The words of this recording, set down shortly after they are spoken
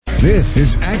This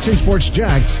is Action Sports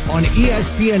Jax on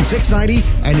ESPN 690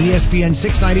 and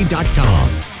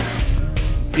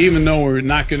ESPN690.com. Even though we're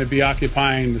not going to be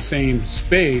occupying the same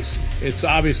space, it's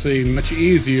obviously much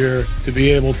easier to be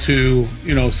able to,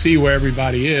 see where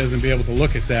everybody is and be able to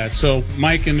look at that. So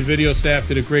Mike and the video staff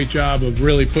did a great job of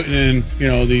really putting in,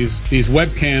 these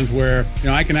webcams where,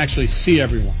 I can actually see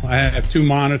everyone. I have two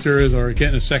monitors or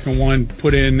getting a second one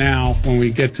put in now when we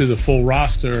get to the full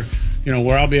roster.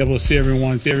 Where I'll be able to see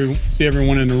everyone, see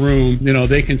everyone in the room.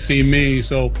 They can see me.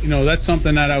 So, that's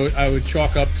something that I would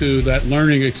chalk up to that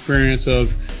learning experience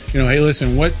of, hey,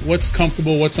 listen, what's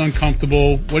comfortable, what's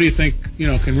uncomfortable, what do you think,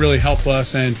 can really help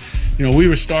us? And, we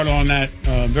were started on that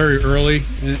very early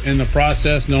in the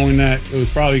process, knowing that it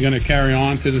was probably going to carry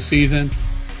on to the season.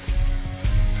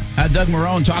 Doug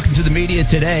Marrone talking to the media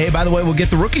today. By the way, we'll get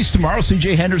the rookies tomorrow.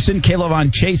 C.J. Henderson, Caleb on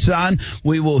Chason.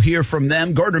 We will hear from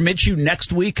them. Gardner Minshew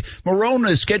next week. Marrone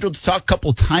is scheduled to talk a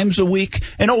couple times a week,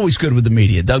 and always good with the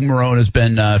media. Doug Marrone has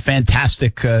been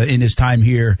fantastic in his time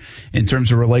here in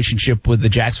terms of relationship with the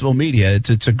Jacksonville media.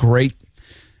 It's a great.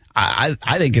 I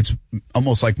think it's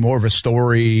almost like more of a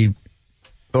story,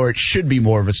 or it should be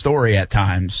more of a story at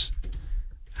times,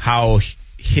 how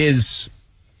his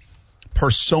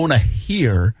persona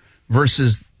here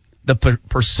versus the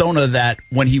persona that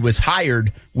when he was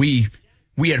hired we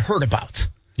had heard about.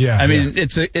 Yeah, I mean,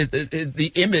 it's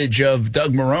the image of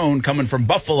Doug Marrone coming from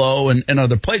Buffalo and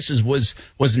other places was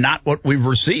not what we've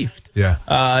received.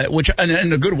 Yeah, which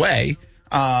in a good way.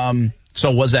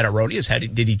 So was that erroneous?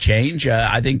 Did he change?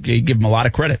 I think you give him a lot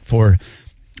of credit for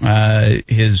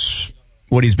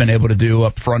what he's been able to do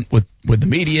up front with the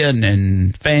media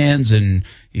and fans, and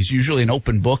he's usually an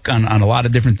open book on a lot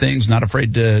of different things, not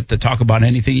afraid to talk about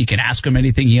anything. You can ask him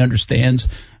anything. He understands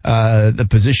the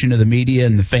position of the media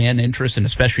and the fan interest, and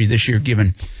especially this year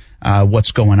given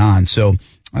what's going on. So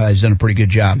he's done a pretty good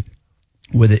job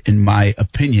with it, in my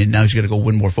opinion. Now he's going to go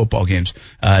win more football games,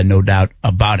 no doubt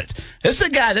about it. This is a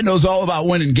guy that knows all about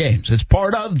winning games. It's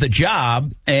part of the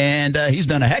job, and he's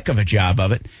done a heck of a job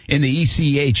of it in the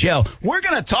ECHL. We're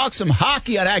going to talk some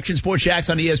hockey on Action Sports Jax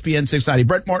on ESPN 690.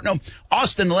 Brett Martineau,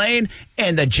 Austin Lane,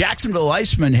 and the Jacksonville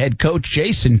Icemen head coach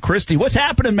Jason Christie. What's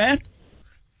happening, man?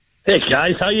 Hey,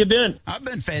 guys. How you been? I've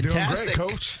been fantastic. Doing great,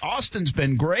 Coach. Austin's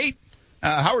been great.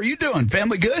 How are you doing?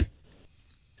 Family good?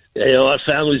 Yeah, our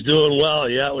family's doing well.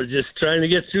 Yeah, we're just trying to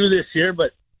get through this year.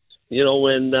 But,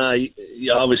 when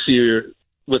obviously you're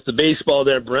with the baseball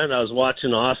there, Brent, I was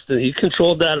watching Austin. He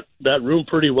controlled that room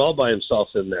pretty well by himself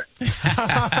in there.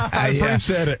 Brent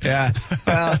said it. Yeah.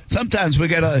 Well, sometimes I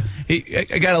gotta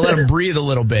let him breathe a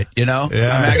little bit, Yeah.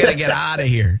 I gotta get out of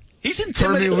here. He's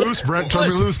intimidated. Turn me loose, Brent. Turn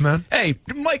me loose, man. Hey,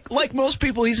 Mike, like most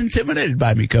people, he's intimidated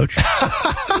by me, Coach.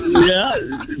 Yeah.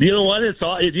 You know what? It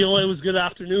was good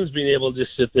afternoons being able to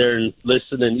just sit there and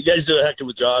listen. And you guys do a heck of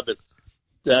a job.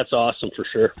 That's awesome for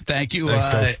sure. Thank you. Thanks,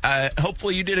 Coach.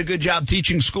 Hopefully you did a good job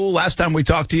teaching school. Last time we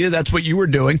talked to you, that's what you were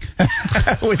doing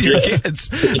with your kids.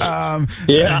 Yeah.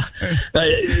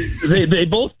 They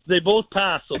both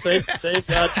passed. So thank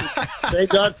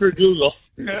God for Google.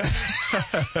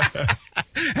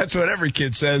 That's what every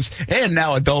kid says, and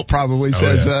now adult probably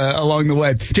says along the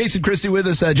way. Jason Christie with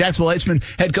us, Jacksonville Icemen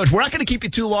head coach. We're not going to keep you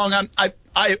too long.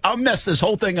 I'll mess this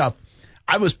whole thing up.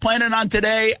 I was planning on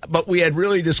today, but we had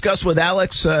really discussed with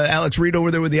Alex Reed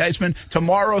over there with the Icemen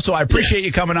tomorrow. So I appreciate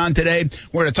you coming on today.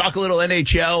 We're going to talk a little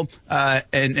NHL,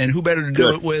 and who better to do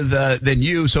it with than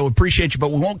you. So appreciate you,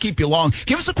 but we won't keep you long.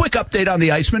 Give us a quick update on the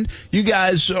Icemen. You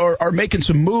guys are making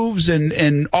some moves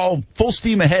and all full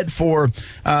steam ahead for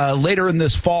later in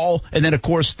this fall. And then, of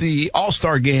course, the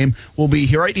All-Star game will be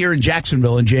right here in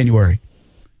Jacksonville in January.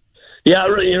 Yeah,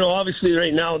 obviously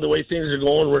right now the way things are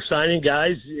going, we're signing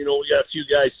guys. We got a few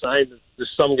guys signed. There's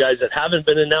some guys that haven't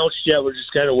been announced yet. We're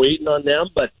just kind of waiting on them.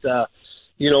 But,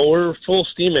 we're full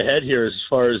steam ahead here as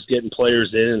far as getting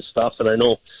players in and stuff. And I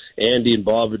know Andy and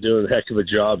Bob are doing a heck of a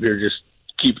job here just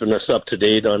keeping us up to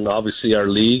date on, obviously, our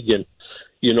league and,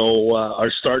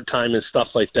 our start time and stuff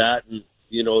like that. And,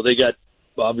 they got,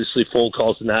 obviously, phone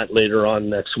calls and that later on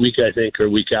next week, I think, or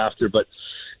week after. But,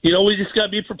 we just got to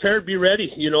be prepared, be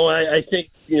ready. I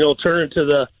think, turning to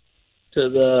the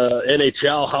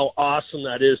NHL, how awesome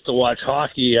that is to watch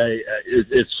hockey.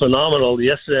 It's phenomenal.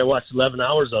 Yesterday I watched 11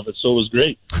 hours of it, so it was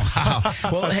great. Wow.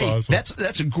 Well, That's hey, awesome.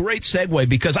 that's a great segue,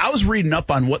 because I was reading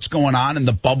up on what's going on in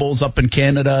the bubbles up in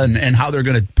Canada and how they're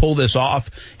going to pull this off,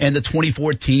 and the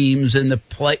 24 teams and the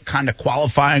kind of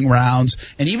qualifying rounds,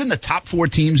 and even the top 4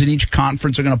 teams in each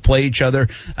conference are going to play each other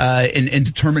and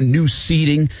determine new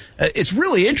seeding. It's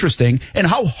really interesting. And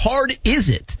how hard is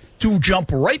it to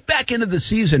jump right back into the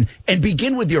season and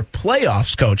begin with your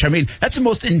playoffs, Coach? I mean, that's the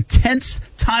most intense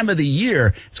time of the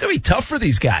year. It's going to be tough for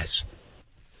these guys.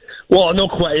 Well, no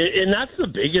question, and that's the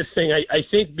biggest thing. I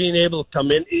think being able to come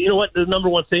in. You know what? The number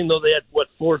one thing though, they had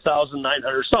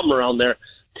 4,900 something around there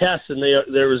tests, and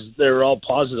they were all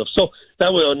positive. So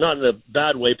that was not in a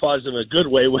bad way, positive in a good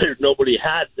way, where nobody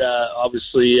had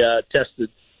obviously tested,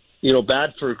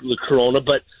 bad for the corona.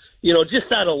 But just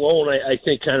that alone, I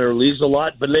think kind of relieves a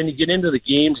lot. But then you get into the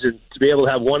games, and to be able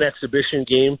to have one exhibition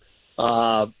game.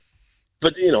 But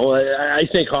I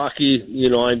think hockey.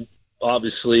 I'm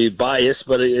obviously biased,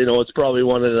 but it's probably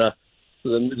one of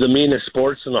the meanest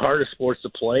sports and the hardest sports to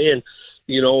play. And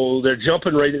they're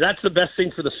jumping right. That's the best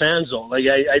thing for the fan zone. Like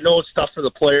I know it's tough for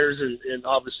the players and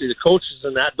obviously the coaches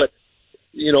and that, but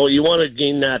you want to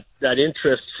gain that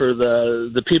interest for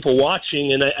the people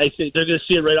watching, and I think they're going to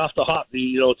see it right off the hop.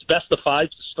 It's best of 5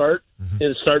 to start, and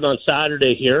it's starting on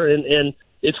Saturday here, and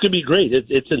it's going to be great.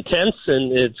 It's intense,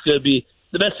 and it's going to be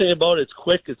the best thing about it. It's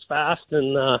quick, it's fast,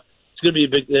 and it's going to be a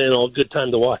big, good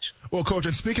time to watch. Well, Coach,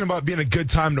 and speaking about being a good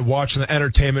time to watch and the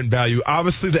entertainment value,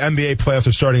 obviously the NBA playoffs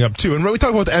are starting up too. And when we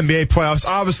talk about the NBA playoffs,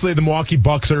 obviously the Milwaukee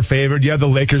Bucks are favored. You have the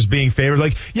Lakers being favored.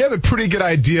 Like, you have a pretty good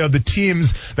idea of the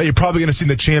teams that you're probably going to see in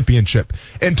the championship.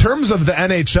 In terms of the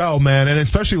NHL, man, and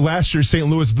especially last year, St.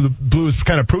 Louis Blues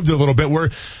kind of proved it a little bit, where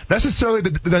necessarily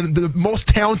the most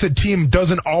talented team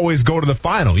doesn't always go to the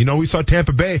final. We saw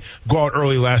Tampa Bay go out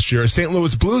early last year. A St.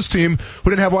 Louis Blues team who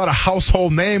didn't have a lot of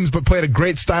household names but played a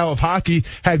great style of hockey,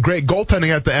 had great goaltending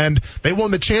at the end. They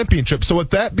won the championship. So with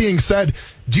that being said,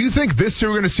 do you think this year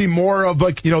we're going to see more of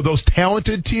those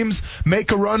talented teams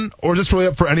make a run, or is this really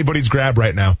up for anybody's grab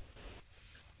right now?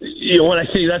 What I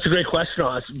think, that's a great question,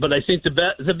 Oz. But I think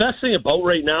the best thing about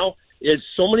right now is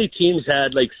so many teams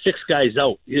had 6 guys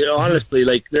out. Honestly,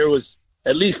 there was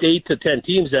at least 8 to 10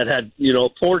 teams that had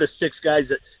 4 to 6 guys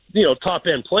that top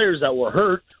end players that were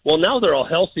hurt. Well, now they're all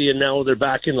healthy, and now they're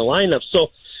back in the lineup.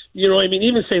 So.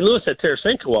 Even St. Louis had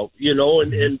Tarasenko out,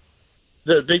 and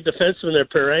the big defenseman there,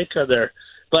 Perenka there.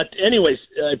 But anyways,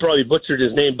 I probably butchered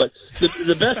his name. But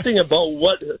the best thing about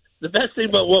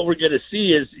what we're going to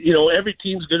see is, every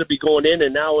team's going to be going in,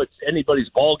 and now it's anybody's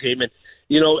ball game. And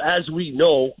as we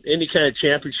know, any kind of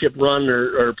championship run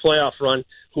or playoff run,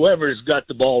 whoever's got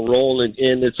the ball rolling,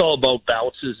 and it's all about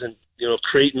bounces and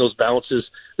creating those bounces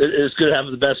is going to have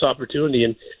the best opportunity.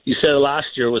 And you said it last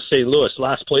year with St. Louis,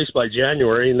 last place by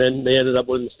January, and then they ended up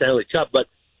winning the Stanley Cup. But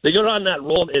they got on that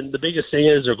roll, and the biggest thing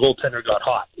is their goaltender got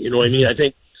hot. You know what I mean? I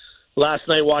think last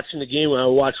night watching the game, when I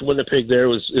watched Winnipeg there, it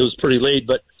was pretty late.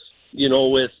 But,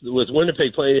 with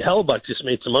Winnipeg playing, Hellebuck just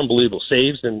made some unbelievable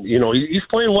saves, and, he's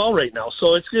playing well right now.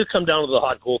 So it's going to come down to the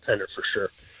hot goaltender for sure.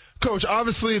 Coach,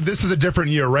 obviously this is a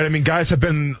different year, right? I mean, guys have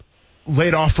been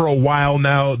laid off for a while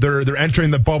now. They're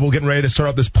entering the bubble, getting ready to start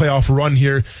out this playoff run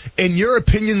here. In your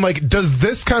opinion, does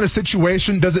this kind of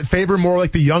situation, does it favor more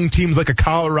the young teams like a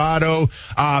Colorado,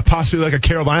 possibly like a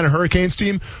Carolina Hurricanes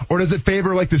team, or does it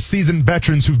favor the seasoned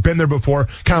veterans who've been there before,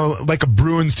 kind of like a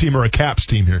Bruins team or a Caps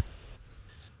team here?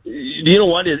 You know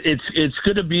what? It's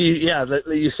going to be,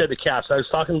 you said the Caps. I was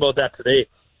talking about that today,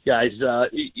 guys.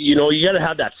 You got to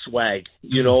have that swag,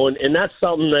 and that's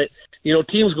something that,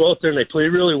 teams go out there and they play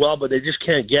really well, but they just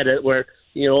can't get it. Where,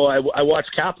 I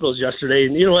watched Capitals yesterday,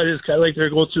 and it's kind of like they're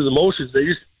going through the motions.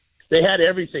 They had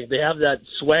everything. They have that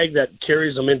swag that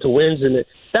carries them into wins, and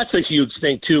that's a huge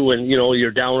thing too. When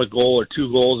you're down a goal or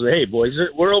 2 goals, and hey boys,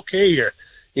 we're okay here.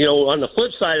 On the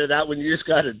flip side of that, when you just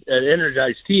got an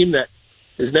energized team that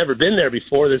has never been there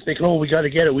before, they're thinking, oh, we got to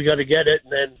get it,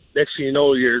 and then next thing you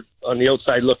know, you're on the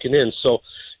outside looking in. So,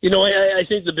 I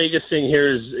think the biggest thing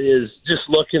here is just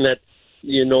looking at,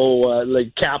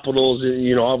 Capitals,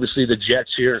 obviously the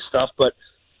Jets here and stuff. But,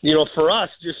 for us,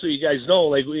 just so you guys know,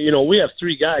 we have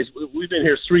 3 guys. We've been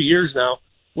here 3 years now.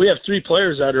 We have 3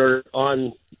 players that are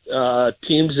on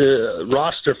teams'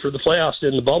 roster for the playoffs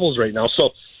in the bubbles right now.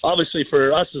 So obviously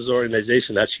for us as an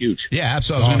organization, that's huge. Yeah,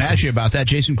 absolutely. I was going to ask you about that.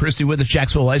 Jason Christie with us,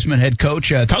 Jacksonville Icemen head coach.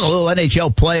 Talk a little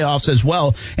NHL playoffs as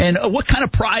well. And what kind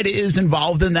of pride is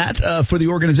involved in that for the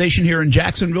organization here in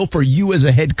Jacksonville, for you as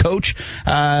a head coach?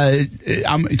 I'm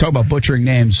talking about butchering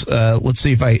names. Let's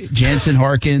see if Jansen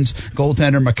Harkins,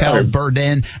 goaltender Mikhail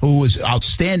Burdin, who was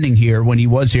outstanding here when he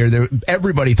was here.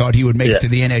 Everybody thought he would make it to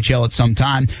the NHL at some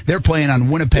time. They're playing on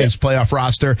Winnipeg's playoff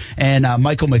roster, and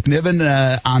Michael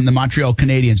McNiven on the Montreal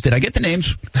Canadiens. Did I get the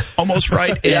names almost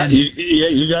right? Yeah,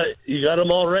 you got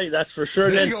them all right. That's for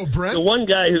sure. There you go, Brent. The one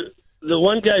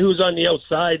guy who's on the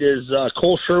outside is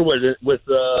Cole Sherwood with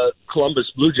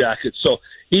Columbus Blue Jackets. So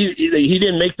he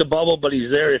didn't make the bubble, but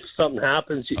he's there if something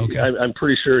happens. Okay. I'm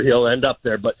pretty sure he'll end up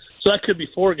there. But so that could be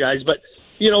 4 guys. But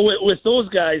with those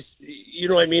guys,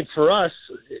 what I mean, for us,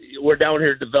 we're down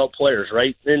here to develop players,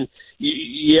 right? And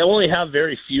you only have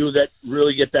very few that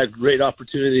really get that great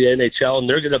opportunity in the NHL, and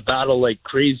they're going to battle like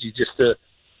crazy just to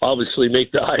obviously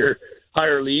make the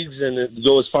higher leagues and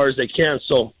go as far as they can.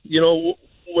 So,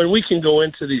 when we can go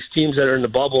into these teams that are in the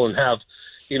bubble and have,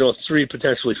 3,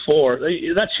 potentially 4,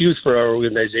 that's huge for our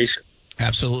organization.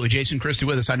 Absolutely. Jason Christie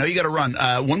with us. I know you got to run.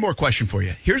 One more question for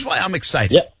you. Here's why I'm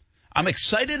excited. Yeah. I'm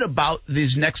excited about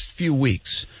these next few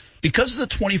weeks because of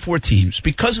the 24 teams,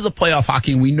 because of the playoff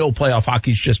hockey, and we know playoff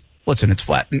hockey is just, listen, it's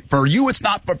flat. For you, it's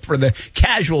not, but for the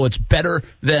casual, it's better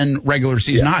than regular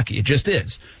season hockey. It just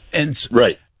is. And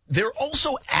right. They're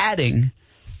also adding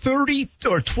 30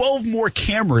 or 12 more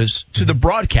cameras to the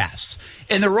broadcasts.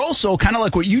 And they're also kind of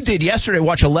like what you did yesterday,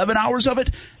 watch 11 hours of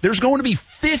it. There's going to be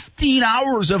 15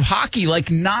 hours of hockey, like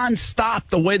nonstop,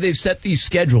 the way they've set these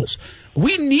schedules.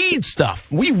 We need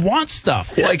stuff. We want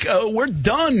stuff. Yeah. Like, we're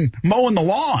done mowing the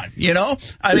lawn,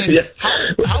 I mean,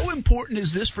 how important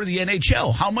is this for the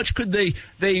NHL? How much could they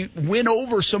win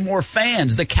over some more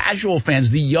fans, the casual fans,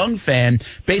 the young fan,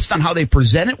 based on how they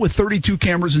present it with 32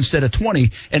 cameras instead of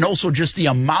 20, and also just the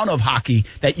amount of hockey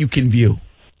that you can view?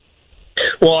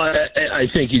 Well, I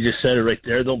think you just said it right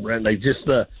there, though, Brent. Like, just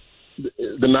the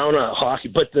amount of hockey,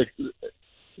 but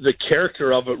the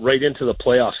character of it right into the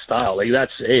playoff style. Like,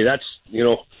 that's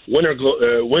win or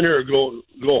go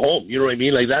home. You know what I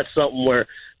mean? Like, that's something where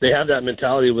they have that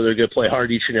mentality where they're going to play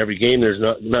hard each and every game. There's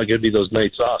not going to be those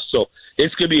nights off. So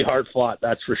it's going to be hard fought,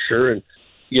 that's for sure. And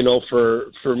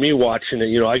for me watching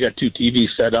it, I got 2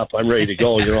 TVs set up. I'm ready to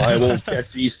go. I won't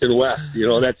catch East and West.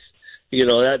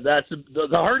 That's the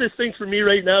hardest thing for me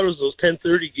right now is those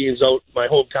 10:30 games out in my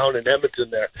hometown in Edmonton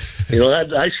there.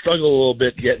 I struggle a little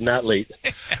bit getting that late.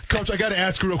 Coach, I got to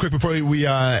ask you real quick before we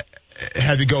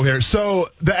have you go here. So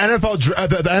the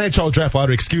NHL draft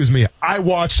lottery, I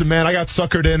watched it, man. I got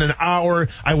suckered in an hour.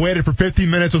 I waited for 50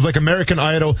 minutes. It was like American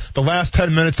Idol. The last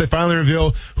 10 minutes, they finally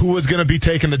revealed who was going to be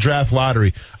taking the draft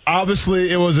lottery. Obviously,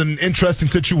 it was an interesting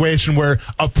situation where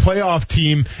a playoff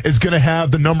team is going to have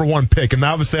the number 1 pick, and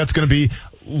obviously that's going to be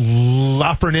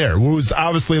Lafreniere, who's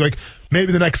obviously like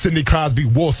maybe the next Sidney Crosby.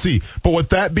 We'll see. But with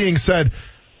that being said,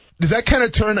 does that kind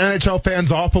of turn NHL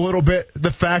fans off a little bit? The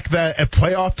fact that a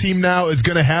playoff team now is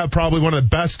going to have probably one of the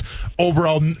best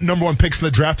overall number 1 picks in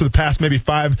the draft of the past maybe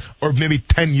 5 or maybe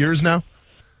 10 years now?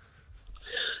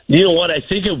 You know what? I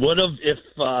think it would have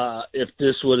if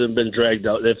this would have been dragged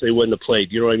out, if they wouldn't have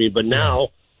played. You know what I mean? But now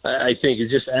I think it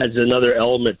just adds another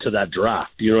element to that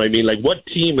draft. You know what I mean? Like, what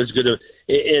team is going to –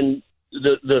 and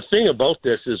the thing about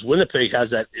this is Winnipeg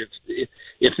has that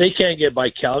if they can't get by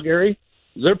Calgary –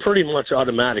 they're pretty much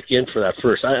automatic in for that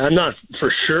first. I'm not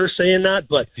for sure saying that,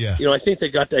 but I think they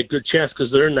got that good chance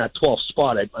because they're in that 12th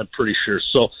spot. I'm pretty sure.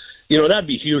 So, that'd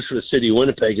be huge for the city of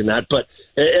Winnipeg and that. But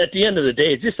at the end of the day,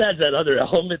 it just adds that other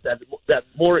element, that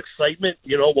more excitement.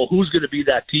 Well, who's going to be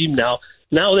that team now?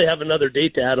 Now they have another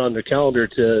date to add on their calendar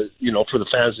to, for the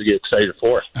fans to get excited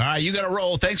for. All right, you got to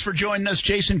roll. Thanks for joining us,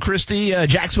 Jason Christie,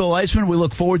 Jacksonville Icemen. We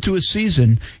look forward to a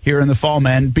season here in the fall,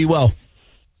 man. Be well.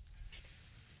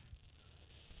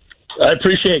 I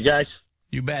appreciate it, guys.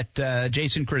 You bet.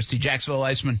 Jason Christie, Jacksonville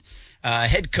Icemen,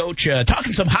 head coach,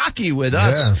 talking some hockey with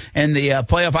us and the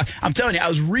playoff. I'm telling you, I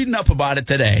was reading up about it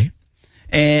today,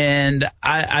 and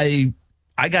I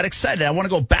got excited. I want to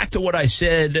go back to what I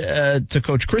said to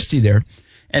Coach Christie there,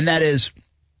 and that is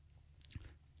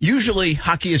usually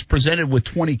hockey is presented with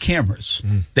 20 cameras,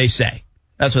 they say.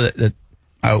 That's what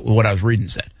I was reading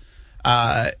said.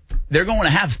 They're going to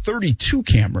have 32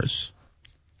 cameras.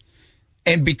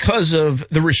 And because of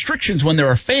the restrictions when there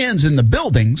are fans in the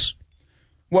buildings,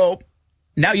 well,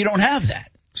 now you don't have that.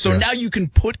 So now you can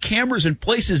put cameras in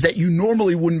places that you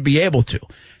normally wouldn't be able to.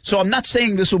 So I'm not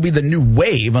saying this will be the new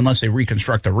wave unless they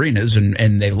reconstruct arenas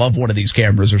and they love one of these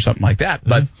cameras or something like that.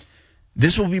 But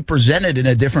this will be presented in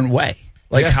a different way.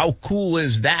 Like, how cool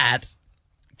is that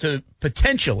to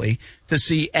potentially to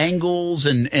see angles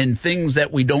and things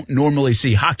that we don't normally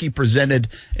see. Hockey presented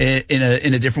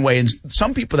in a different way. And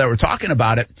some people that were talking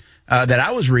about it that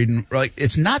I was reading, like,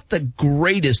 it's not the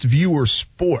greatest viewer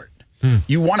sport.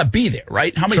 You want to be there,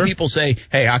 right? How many people say,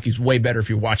 hey, hockey's way better if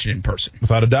you watch it in person?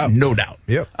 Without a doubt. No doubt.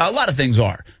 Yep. A lot of things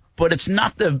are. But it's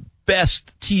not the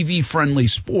best TV-friendly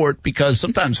sport because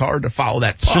sometimes hard to follow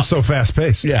that puck. It's just so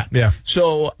fast-paced. Yeah.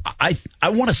 So I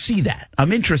want to see that.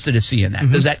 I'm interested in seeing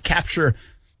that. Does that capture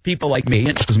people like me,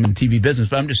 because I'm in the TV business,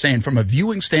 but I'm just saying from a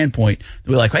viewing standpoint,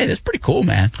 we're like, hey, this is pretty cool,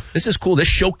 man. This is cool. This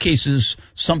showcases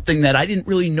something that I didn't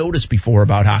really notice before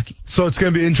about hockey. So it's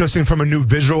going to be interesting from a new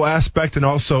visual aspect and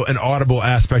also an audible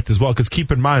aspect as well, because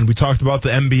keep in mind, we talked about the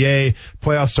NBA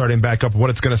playoffs starting back up,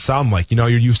 what it's going to sound like. You know,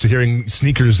 you're used to hearing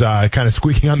sneakers kind of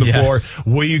squeaking on the floor.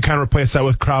 Will you kind of replace that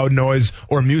with crowd noise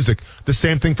or music? The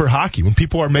same thing for hockey. When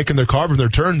people are making their carve and their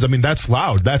turns, I mean, that's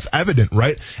loud. That's evident,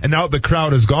 right? And now that the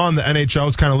crowd is gone, the NHL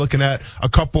is kind of looking at a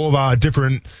couple of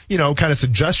different, kind of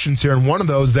suggestions here. And one of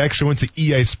those, they actually went to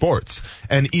EA Sports.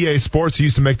 And EA Sports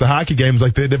used to make the hockey games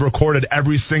like they've recorded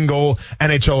every single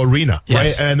NHL arena,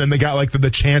 right? And then they got like the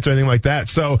chants or anything like that.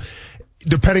 So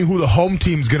depending who the home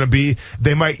team's going to be,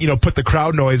 they might, put the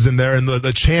crowd noise in there and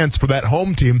the chants for that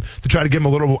home team to try to give them a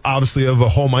little, obviously, of a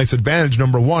home ice advantage,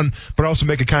 number one, but also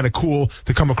make it kind of cool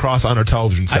to come across on our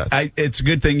television sets. It's a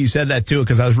good thing you said that, too,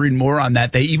 because I was reading more on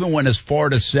that. They even went as far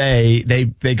to say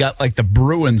they got, like, the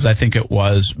Bruins, I think it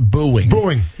was, booing.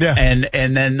 Yeah.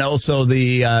 And then also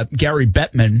the Gary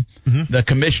Bettman, the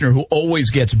commissioner who always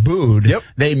gets booed. Yep.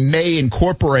 They may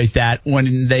incorporate that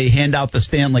when they hand out the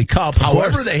Stanley Cup.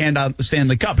 However they hand out the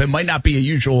Stanley Cup. It might not be a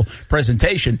usual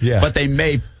presentation, but they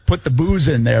may put the booze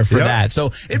in there for that.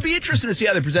 So it'd be interesting to see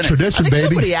how they present it. Tradition, I think baby.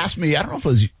 somebody asked me, I don't know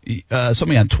if it was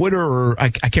somebody on Twitter or I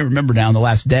can't remember now in the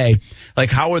last day, like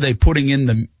how are they putting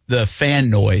in the fan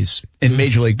noise in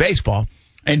Major League Baseball?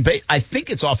 And I think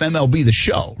it's off MLB The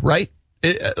Show, right?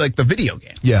 Like the video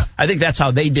game. Yeah. I think that's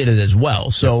how they did it as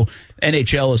well. So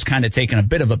NHL is kind of taking a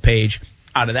bit of a page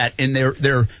out of that, and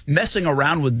they're messing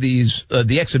around with these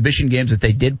the exhibition games that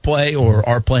they did play or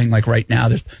are playing like right now.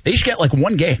 They each get like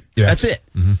one game. That's it.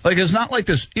 Like it's not like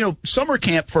this, summer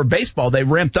camp for baseball. They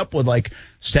ramped up with like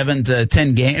 7 to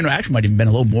 10 games. Actually, might have even been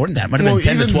a little more than that. Might have been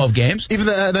 10 to 12 games. Even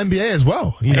the NBA as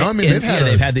well.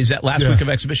 They've had these last week of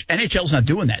exhibition. NHL's not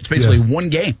doing that. It's basically one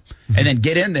game and then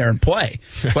get in there and play.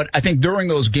 But I think during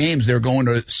those games they're going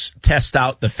to test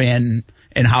out the fan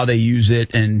and how they use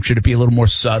it, and should it be a little more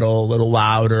subtle, a little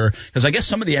louder? Because I guess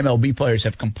some of the MLB players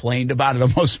have complained about it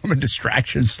almost from a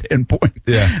distraction standpoint.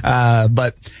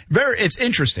 But it's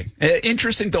interesting.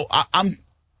 Interesting though. I'm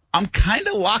kind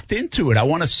of locked into it. I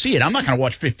want to see it. I'm not going to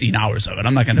watch 15 hours of it.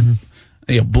 I'm not going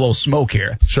to blow smoke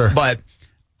here. Sure. But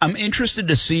I'm interested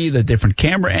to see the different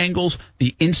camera angles,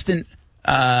 the instant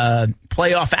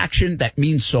playoff action that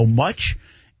means so much,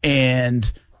 and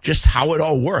just how it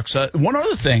all works. One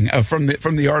other thing from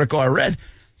the article I read,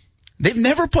 they've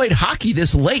never played hockey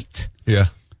this late. Yeah.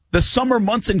 The summer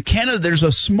months in Canada, there's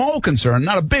a small concern,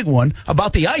 not a big one,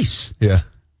 about the ice. Yeah.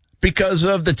 Because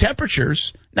of the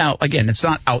temperatures. Now, again, it's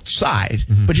not outside,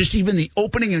 but just even the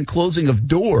opening and closing of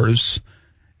doors,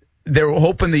 they're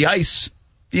hoping the ice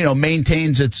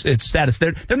maintains its status.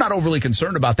 They're not overly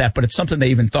concerned about that, but it's something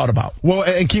they even thought about. Well,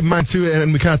 and keep in mind, too,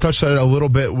 and we kind of touched on it a little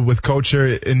bit with Coach here,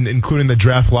 including the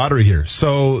draft lottery here.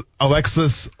 So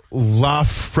Alexis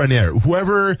Lafreniere,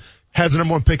 whoever has the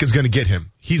number one pick is going to get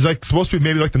him. He's like supposed to be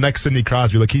maybe like the next Sidney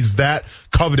Crosby. Like he's that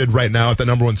coveted right now at the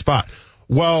number one spot.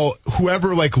 Well,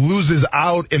 whoever loses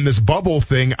out in this bubble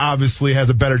thing obviously has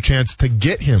a better chance to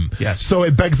get him. Yes. So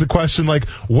it begs the question,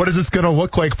 what is this going to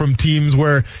look like from teams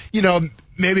where,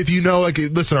 maybe if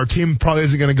listen, our team probably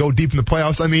isn't going to go deep in the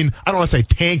playoffs. I mean, I don't want to say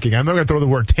tanking. I'm not going to throw the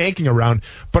word tanking around.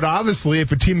 But obviously,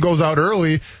 if a team goes out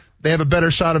early, they have a better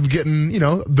shot of getting,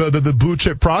 the blue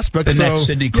chip prospects. The next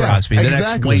Sidney Crosby, the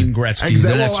next Wayne Gretzky,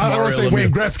 the next I don't want to say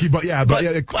Wayne Gretzky, but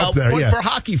up there. For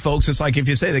hockey folks, it's like if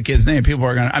you say the kid's name, people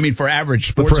are going to, for average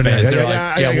sports fans,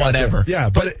 they're whatever.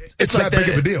 Yeah, but it's not that big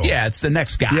of a deal. Yeah, it's the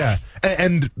next guy. Yeah,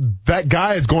 and that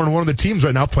guy is going to one of the teams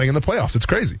right now playing in the playoffs. It's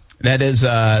crazy. That is,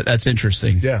 that's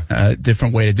interesting. Yeah.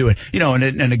 Different way to do it.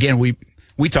 And again,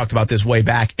 we talked about this way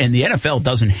back, and the NFL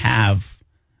doesn't have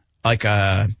like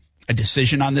a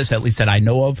decision on this, at least that I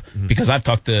know of, because I've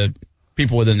talked to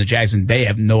people within the Jags and they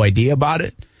have no idea about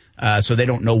it. So they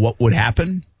don't know what would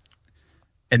happen.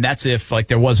 And that's if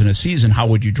there wasn't a season, how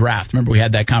would you draft? Remember we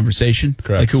had that conversation?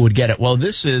 Correct. Who would get it? Well,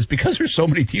 this is because there's so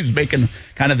many teams making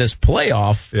kind of this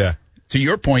playoff. Yeah. To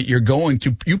your point,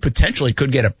 you potentially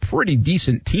could get a pretty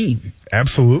decent team.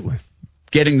 Absolutely.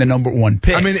 getting the number one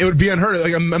pick. I mean, it would be unheard of.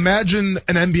 Like, imagine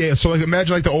an NBA. So, like,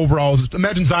 imagine like the overalls.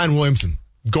 Imagine Zion Williamson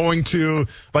going to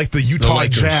like the Utah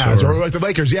Lakers, Jazz or like the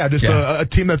Lakers. Yeah, just a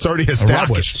team that's already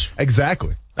established.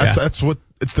 Exactly. That's what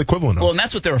it's the equivalent of. Well, and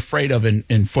that's what they're afraid of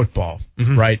in football,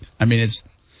 right? I mean, it's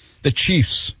the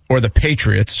Chiefs or the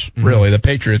Patriots. Really, the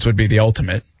Patriots would be the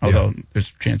ultimate. Although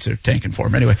there's a chance they're tanking for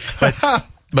them anyway.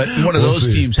 But one of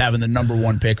those teams having the number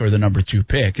one pick or the number two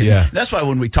pick. And that's why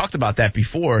when we talked about that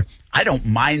before, I don't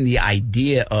mind the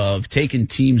idea of taking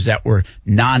teams that were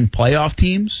non-playoff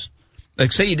teams.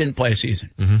 Like, say you didn't play a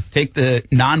season. Take the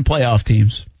non-playoff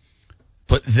teams,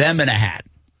 put them in a hat,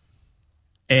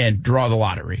 and draw the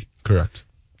lottery. Correct.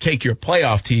 Take your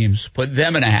playoff teams, put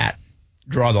them in a hat,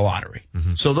 draw the lottery.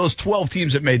 So those 12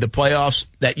 teams that made the playoffs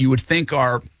that you would think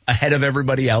are ahead of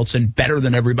everybody else and better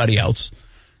than everybody else,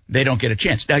 they don't get a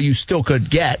chance. Now, you still could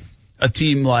get a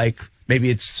team like, maybe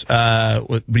it's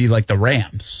would be like the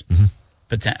Rams.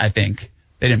 But I think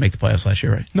they didn't make the playoffs last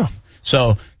year, right? No.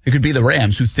 So it could be the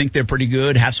Rams who think they're pretty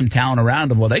good, have some talent around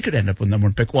them. Well, they could end up with number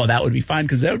one pick. Well, that would be fine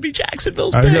because that would be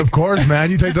Jacksonville's pick. Of course, man.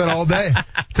 You take that all day.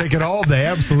 Take it all day.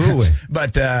 Absolutely.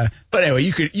 But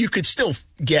anyway, you could still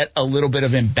get a little bit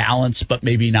of imbalance, but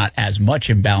maybe not as much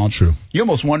imbalance. True. You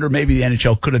almost wonder maybe the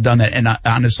NHL could have done that. And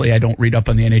honestly, I don't read up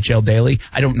on the NHL daily.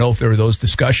 I don't know if there were those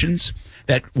discussions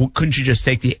that couldn't you just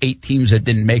take the 8 teams that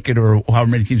didn't make it or however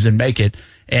many teams didn't make it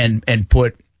and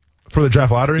put for the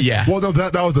draft lottery? Yeah. Well, no,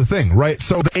 that was the thing, right?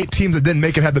 So the 8 teams that didn't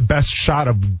make it had the best shot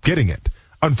of getting it.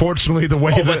 Unfortunately, the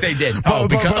way but they did.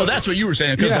 That's what you were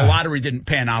saying, because the lottery didn't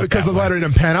pan out because the lottery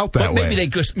didn't pan out that way. But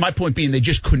maybe my point being they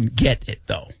just couldn't get it,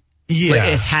 though. Yeah.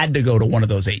 Like, it had to go to one of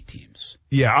those 8 teams.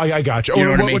 Yeah, I got you. You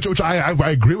know what I mean? Which I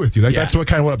agree with you. Like, that's what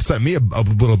kind of what upset me a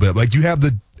little bit. Like, you have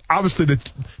obviously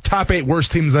the top 8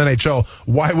 worst teams in the NHL.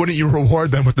 Why wouldn't you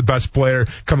reward them with the best player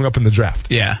coming up in the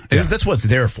draft? Yeah. That's what it's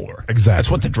there for. Exactly.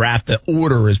 That's what the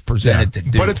order is presented to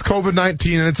do. But it's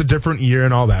COVID-19 and it's a different year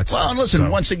and all that stuff. Well, and listen,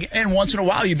 once in a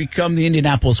while you become the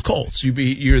Indianapolis Colts.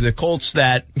 You're the Colts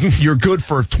that you're good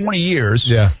for 20 years.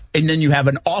 Yeah. And then you have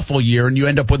an awful year and you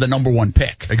end up with a number one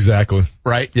pick. Exactly.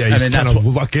 Right? Yeah, you just kind of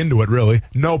luck into it, really.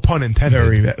 No pun intended.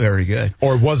 Very, very good.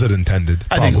 Or was it intended?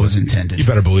 I think it was intended. You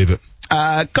better believe it.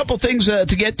 A couple things to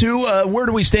get to. Where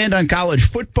do we stand on college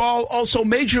football? Also,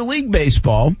 Major League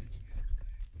Baseball.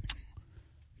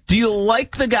 Do you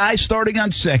like the guy starting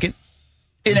on second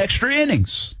in extra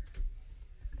innings?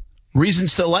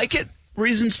 Reasons to like it,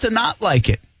 reasons to not like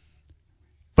it.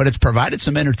 But it's provided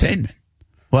some entertainment.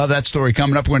 We'll have that story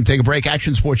coming up. We're going to take a break.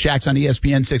 Action Sports Jacks on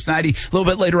ESPN 690. A little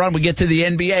bit later on, we get to the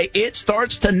NBA. It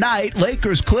starts tonight.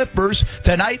 Lakers Clippers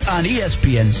tonight on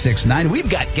ESPN 690. We've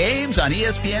got games on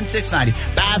ESPN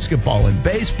 690. Basketball and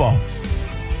baseball.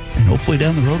 And hopefully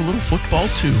down the road, a little football,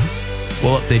 too.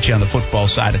 We'll update you on the football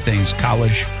side of things,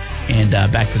 college, and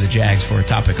back to the Jags for a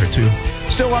topic or two.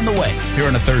 Still on the way here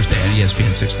on a Thursday on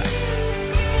ESPN 690.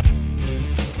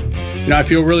 I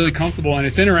feel really comfortable, and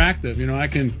it's interactive. I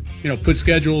can put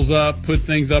schedules up, put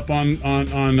things up on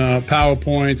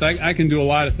PowerPoints. I can do a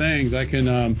lot of things. I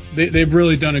can. They've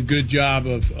really done a good job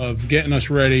of getting us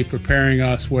ready, preparing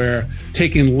us, where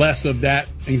taking less of that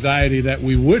anxiety that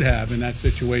we would have in that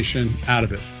situation out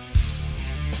of it.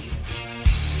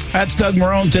 That's Doug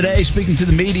Marrone today, speaking to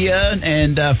the media,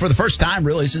 and for the first time,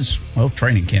 really, since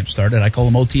training camp started. I call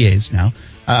them OTAs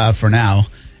now, for now,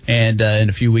 and in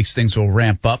a few weeks things will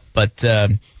ramp up, but.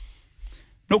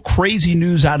 No crazy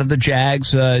news out of the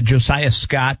Jags. Josiah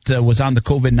Scott was on the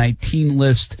COVID-19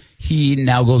 list. He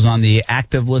now goes on the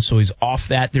active list, so he's off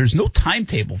that. There's no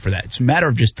timetable for that. It's a matter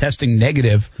of just testing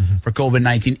negative for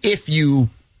COVID-19. If you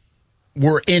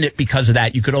were in it because of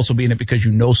that, you could also be in it because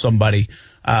you know somebody,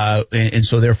 and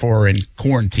so therefore in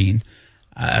quarantine.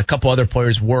 A couple other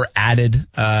players were added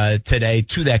today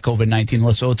to that COVID-19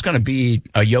 list, so it's going to be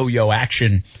a yo-yo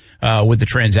action with the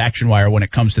transaction wire when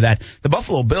it comes to that. The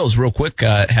Buffalo Bills, real quick,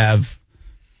 have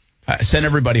sent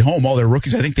everybody home, all their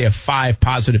rookies. I think they have 5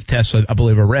 positive tests, I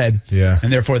believe, are read. Yeah.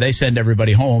 And therefore they send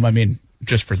everybody home. I mean,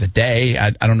 just for the day. I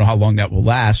don't know how long that will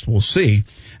last. We'll see.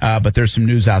 But there's some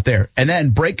news out there. And then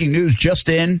breaking news just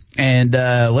in, and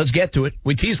let's get to it.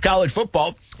 We teased college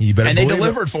football, and they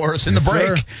delivered for us in the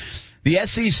break. Sir. The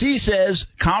SEC says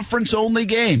conference-only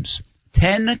games,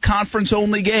 10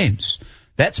 conference-only games.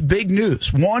 That's big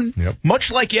news.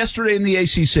 Much like yesterday in the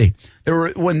ACC.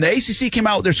 When the ACC came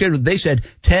out with their schedule, they said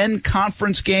 10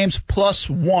 conference games plus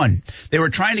 1. They were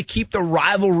trying to keep the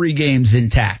rivalry games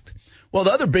intact. Well,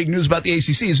 the other big news about the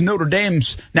ACC is Notre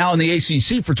Dame's now in the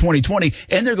ACC for 2020,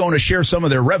 and they're going to share some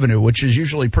of their revenue, which is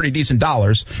usually pretty decent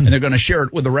dollars, and they're going to share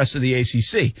it with the rest of the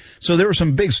ACC. So there were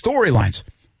some big storylines.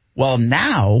 Well,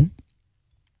 now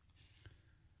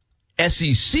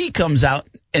SEC comes out,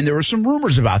 and there were some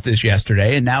rumors about this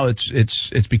yesterday, and now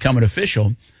it's becoming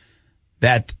official,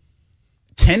 that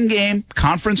 10-game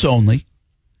conference only.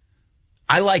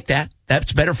 I like that.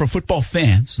 That's better for football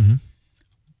fans. Mm-hmm.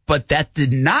 But that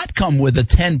did not come with a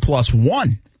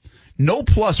 10+1. No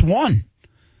 +1.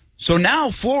 So now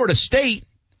Florida State,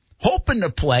 hoping to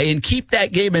play and keep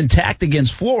that game intact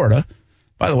against Florida,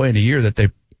 by the way, in a year that they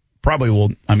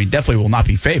definitely will not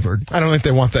be favored. I don't think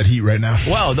they want that heat right now.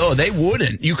 Well, no, they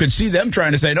wouldn't. You could see them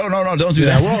trying to say, no, don't do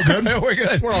that. We're all good. We're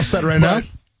good. We're all set right now.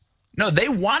 No, they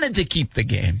wanted to keep the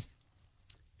game.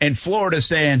 And Florida's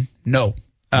saying, no.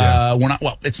 Yeah. We're not.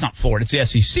 Well, it's not Florida. It's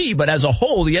the SEC. But as a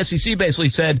whole, the SEC basically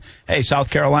said, hey, South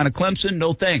Carolina, Clemson,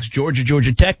 no thanks.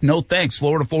 Georgia Tech, no thanks.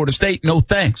 Florida State, no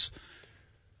thanks.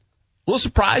 A little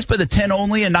surprised by the 10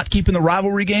 only and not keeping the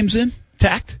rivalry games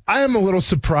intact? I am a little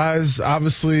surprised.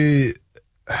 Obviously,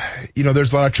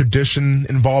 there's a lot of tradition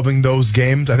involving those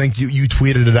games. I think you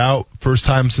tweeted it out. First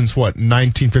time since,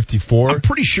 1954? I'm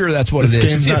pretty sure that's what it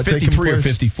is. It's 53 or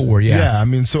 54, yeah.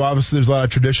 Yeah, so obviously there's a lot of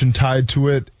tradition tied to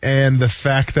it, and the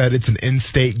fact that it's an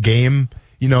in-state game,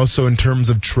 so in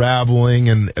terms of traveling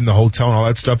and the hotel and all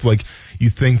that stuff, you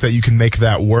think that you can make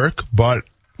that work. But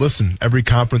listen, every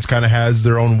conference kind of has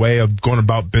their own way of going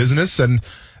about business, and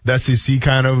the SEC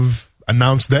kind of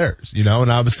announced theirs, and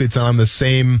obviously it's on the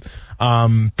same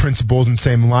principles and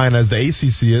same line as the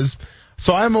ACC is.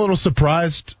 So I'm a little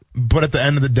surprised, but at the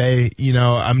end of the day,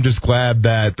 I'm just glad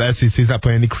that the SEC is not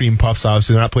playing any cream puffs.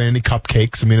 Obviously, they're not playing any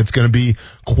cupcakes. It's going to be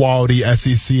quality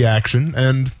SEC action,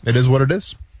 and it is what it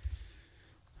is.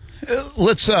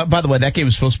 Let's, by the way, that game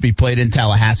is supposed to be played in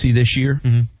Tallahassee this year.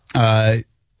 Mm-hmm.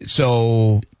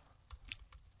 So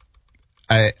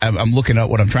I'm looking at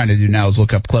what I'm trying to do now is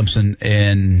look up Clemson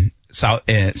and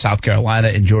South Carolina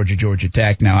and Georgia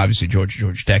Tech. Now, obviously,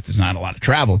 Georgia Tech there's not a lot of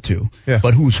travel to,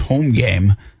 but whose home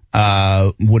game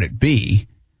would it be?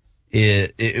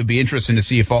 It would be interesting to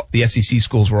see if all the SEC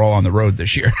schools were all on the road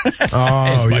this year. That's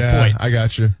my point. I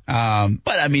got you.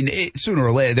 But sooner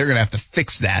or later they're going to have to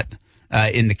fix that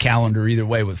in the calendar either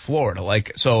way with Florida.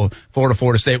 So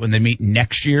Florida State, when they meet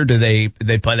next year, do they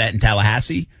play that in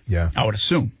Tallahassee? Yeah, I would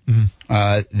assume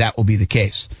that will be the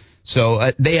case.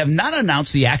 So they have not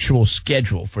announced the actual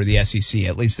schedule for the SEC,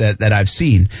 at least that I've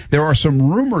seen. There are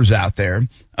some rumors out there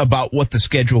about what the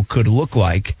schedule could look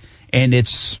like, and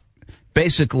it's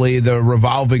basically the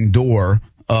revolving door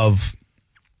of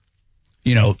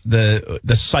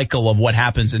the cycle of what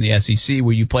happens in the SEC,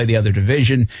 where you play the other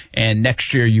division, and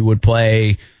next year you would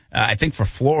play. I think for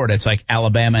Florida, it's like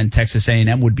Alabama and Texas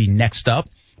A&M would be next up.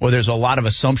 Or there's a lot of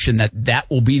assumption that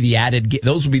will be the added.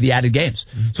 Those will be the added games.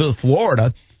 Mm-hmm. So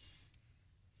Florida,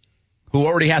 who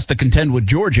already has to contend with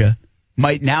Georgia,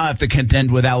 might now have to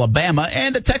contend with Alabama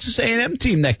and a Texas A&M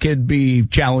team that could be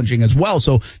challenging as well.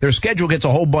 So their schedule gets a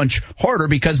whole bunch harder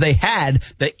because they had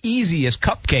the easiest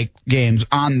cupcake games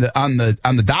on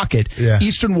the docket. Yeah.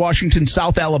 Eastern Washington,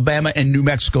 South Alabama, and New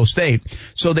Mexico State.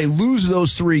 So they lose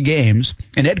those three games.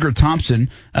 And Edgar Thompson,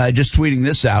 just tweeting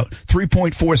this out,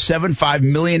 $3.475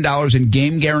 million in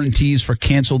game guarantees for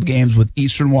canceled games with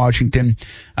Eastern Washington,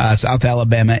 South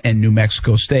Alabama, and New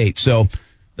Mexico State. So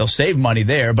they'll save money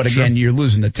there, but again, You're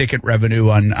losing the ticket revenue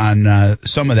on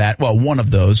some of that. Well, one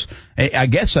of those. I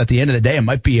guess at the end of the day, it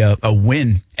might be a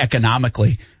win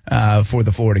economically for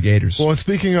the Florida Gators. Well, and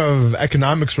speaking of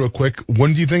economics real quick,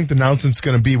 when do you think the announcement's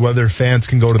going to be whether fans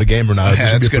can go to the game or not?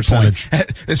 That's a good point.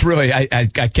 It's really, I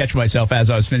catch myself as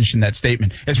I was finishing that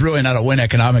statement. It's really not a win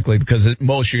economically because at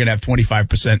most you're going to have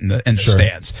 25% in the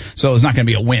stands. So it's not going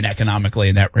to be a win economically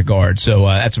in that regard. So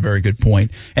that's a very good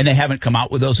point. And they haven't come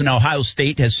out with those. And Ohio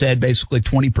State has said basically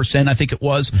 20%, I think it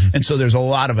was. Mm-hmm. And so there's a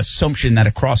lot of assumption that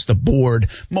across the board,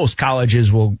 most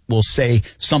colleges will say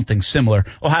something similar.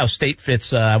 Ohio State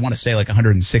fits, I want to say like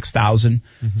 106,000.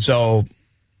 Mm-hmm. So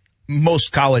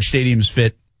most college stadiums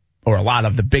fit, or a lot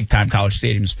of the big time college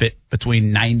stadiums fit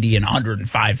between 90 and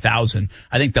 105,000.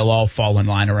 I think they'll all fall in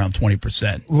line around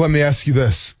 20%. Let me ask you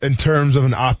this in terms of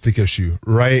an optic issue,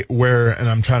 right? And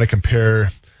I'm trying to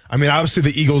compare. Obviously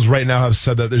the Eagles right now have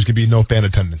said that there's going to be no fan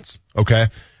attendance. Okay.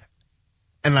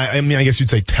 And I guess you'd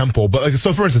say Temple, but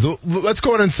so for instance, let's go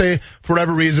ahead and say for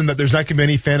whatever reason that there's not going to be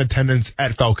any fan attendance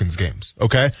at Falcons games,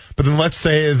 okay? But then let's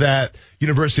say that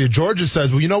University of Georgia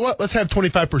says, well, you know what? Let's have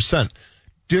 25%.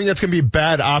 Do you think that's going to be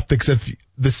bad optics if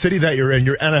the city that you're in,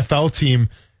 your NFL team,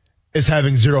 is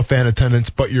having zero fan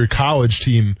attendance, but your college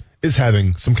team is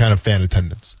having some kind of fan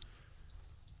attendance?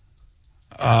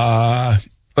 Does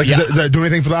that do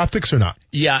anything for the optics or not?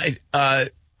 Yeah, I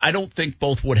don't think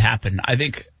both would happen. I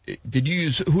think. Who did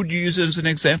you use as an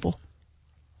example?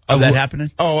 of that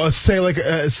happening? Oh, say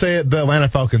the Atlanta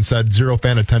Falcons said 0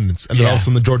 fan attendance, and then all of a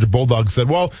sudden the Georgia Bulldogs said,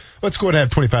 well, let's go ahead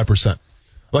and have 25%.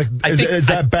 Like, is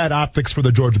that bad optics for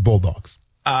the Georgia Bulldogs?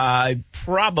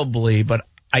 Probably, but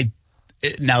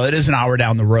now it is an hour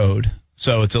down the road,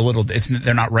 so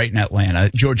they're not right in Atlanta.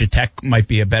 Georgia Tech might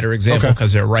be a better example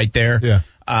because they're right there.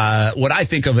 Yeah. What I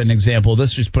think of an example,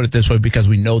 let's just put it this way because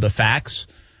we know the facts.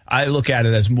 I look at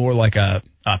it as more like a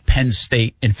Penn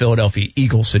State and Philadelphia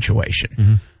Eagles situation.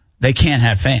 Mm-hmm. They can't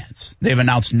have fans. They've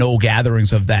announced no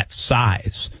gatherings of that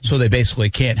size, so they basically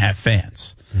can't have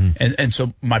fans. Mm-hmm. And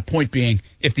so my point being,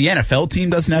 if the NFL team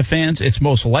doesn't have fans, it's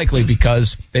most likely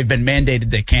because they've been mandated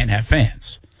they can't have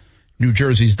fans. New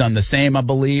Jersey's done the same, I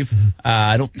believe. Mm-hmm.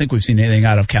 I don't think we've seen anything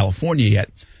out of California yet.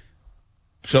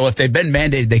 So if they've been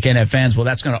mandated they can't have fans, well,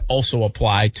 that's going to also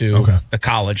apply to the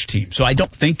college team. So I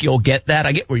don't think you'll get that.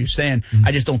 I get what you're saying. Mm-hmm.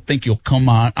 I just don't think you'll come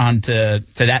on to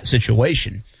that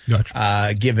situation,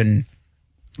 gotcha. Given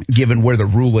where the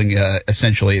ruling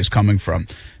essentially is coming from.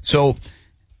 So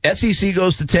SEC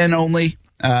goes to 10 only.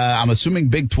 I'm assuming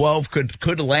Big 12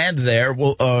 could land there.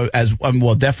 Well,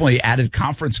 definitely added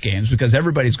conference games because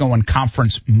everybody's going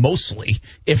conference mostly,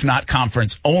 if not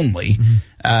conference only. Mm-hmm.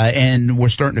 And we're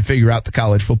starting to figure out the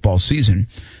college football season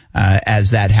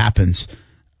as that happens.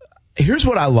 Here's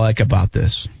what I like about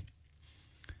this.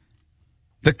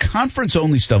 The conference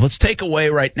only stuff, let's take away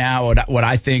right now what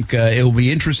I think it will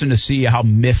be interesting to see how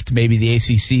miffed maybe the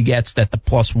ACC gets that the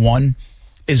 +1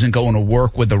 isn't going to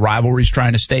work with the rivalries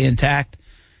trying to stay intact.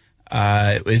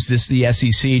 Is this the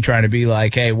SEC trying to be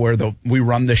like, hey, we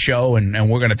run the show and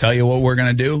we're going to tell you what we're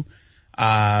going to do?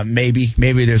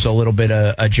 Maybe there's a little bit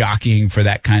of jockeying for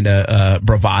that kind of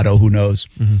bravado. Who knows?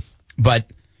 Mm-hmm. But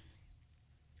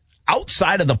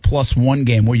outside of the +1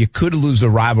 game where you could lose the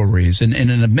rivalries, and in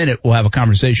a minute we'll have a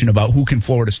conversation about who can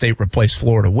Florida State replace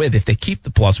Florida with if they keep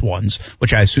the +1s,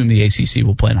 which I assume the ACC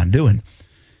will plan on doing.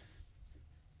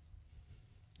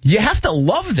 You have to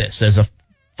love this as a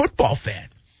football fan.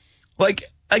 Like,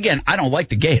 again, I don't like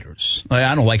the Gators. Like,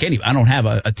 I don't like any. I don't have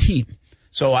a team.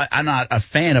 So I'm not a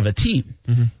fan of a team.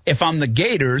 Mm-hmm. If I'm the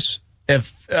Gators,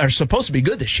 are supposed to be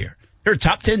good this year. They're a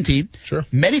top 10 team. Sure.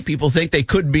 Many people think they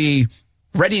could be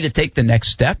ready to take the next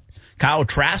step. Kyle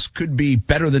Trask could be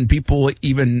better than people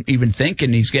even think,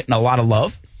 and he's getting a lot of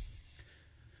love.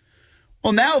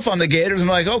 Well, now if I'm the Gators, I'm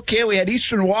like, okay, we had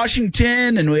Eastern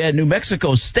Washington and we had New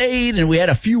Mexico State and we had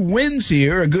a few wins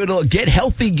here, a good get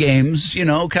healthy games,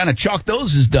 kind of chalk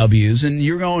those as W's. And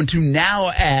you're going to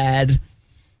now add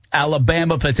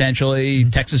Alabama potentially,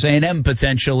 Texas A&M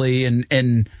potentially,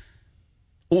 and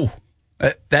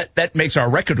that makes our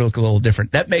record look a little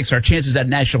different. That makes our chances at a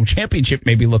national championship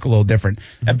maybe look a little different.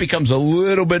 That becomes a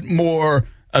little bit more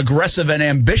aggressive and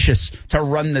ambitious to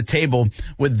run the table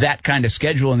with that kind of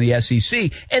schedule in the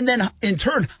SEC. And then, in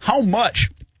turn, how much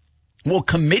will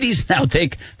committees now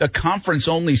take the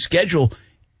conference-only schedule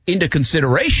into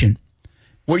consideration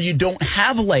where you don't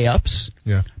have layups,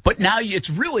 but now it's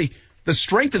really the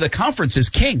strength of the conference is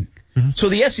king. Mm-hmm. So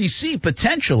the SEC,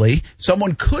 potentially,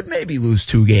 someone could maybe lose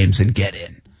 2 games and get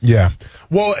in. Yeah.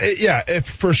 Well,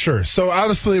 for sure. So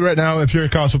obviously right now, if you're a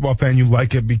college football fan, you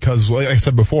like it because, like I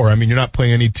said before, I mean, you're not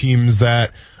playing any teams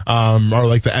that are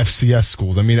like the FCS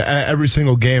schools. I mean, every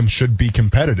single game should be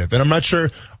competitive. And I'm not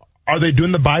sure, are they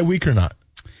doing the bye week or not?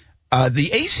 The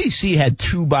ACC had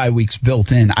 2 bye weeks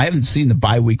built in. I haven't seen the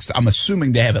bye weeks. I'm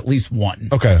assuming they have at least 1.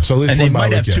 Okay, so at least and one. And they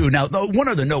might have week, 2. Now, one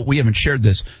other note, we haven't shared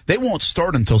this. They won't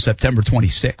start until September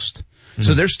 26th. Mm-hmm.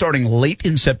 So they're starting late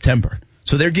in September.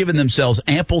 So they're giving themselves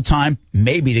ample time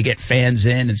maybe to get fans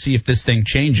in and see if this thing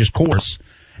changes course.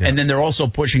 Yeah. And then they're also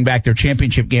pushing back their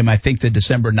championship game, I think, to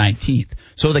December 19th.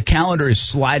 So the calendar is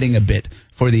sliding a bit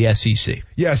for the SEC.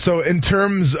 Yeah, so in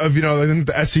terms of, I think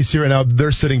the SEC right now,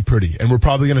 they're sitting pretty. And we're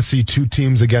probably going to see 2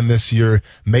 teams again this year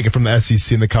make it from the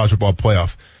SEC in the college football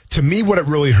playoff. To me, what it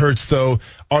really hurts, though,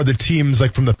 are the teams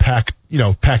like from the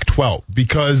Pac-12.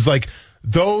 Because, like,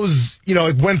 those,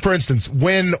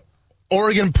 when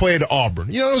Oregon played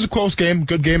Auburn. It was a close game,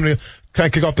 good game to kind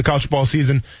of kick off the college football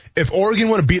season. If Oregon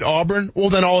would have beat Auburn, well,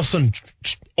 then all of a sudden,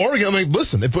 Oregon,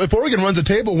 listen, if Oregon runs a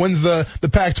table, wins the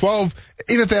Pac-12,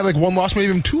 even if they have like 1 loss, maybe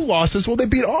even 2 losses, well, they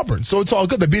beat Auburn. So it's all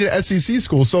good. They beat an SEC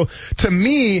school. So to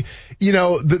me,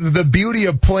 the beauty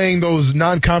of playing those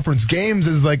non-conference games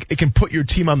is like it can put your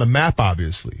team on the map,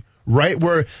 obviously. Right?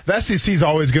 Where the SEC is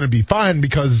always going to be fine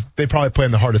because they probably play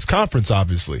in the hardest conference,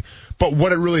 obviously. But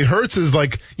what it really hurts is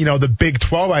like, the Big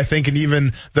 12, I think, and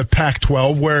even the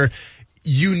Pac-12, where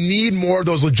you need more of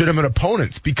those legitimate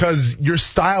opponents because your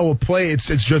style of play, it's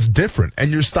just different.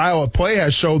 And your style of play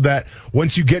has showed that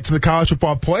once you get to the college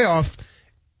football playoff,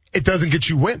 it doesn't get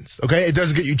you wins, okay? It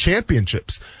doesn't get you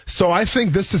championships. So I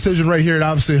think this decision right here, it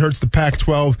obviously hurts the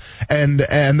Pac-12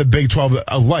 and the Big 12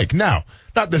 alike. Now,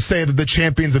 not to say that the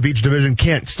champions of each division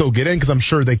can't still get in, because I'm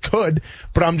sure they could,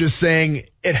 but I'm just saying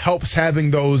it helps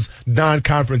having those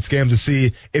non-conference games to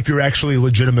see if you're actually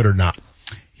legitimate or not.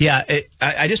 Yeah,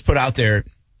 I just put out there,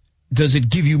 does it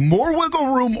give you more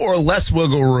wiggle room or less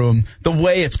wiggle room the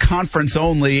way it's conference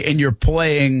only and you're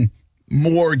playing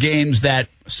more games that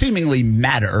seemingly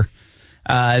matter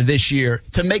this year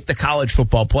to make the college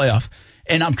football playoff?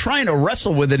 And I'm trying to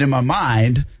wrestle with it in my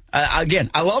mind. Again,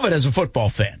 I love it as a football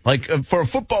fan. Like, for a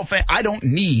football fan, I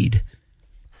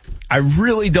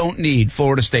really don't need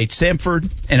Florida State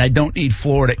Samford, and I don't need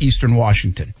Florida Eastern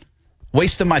Washington.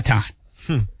 Waste of my time.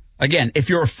 Again, if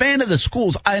you're a fan of the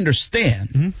schools, I understand.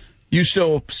 Mm-hmm. You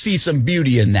still see some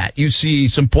beauty in that. You see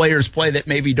some players play that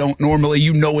maybe don't normally.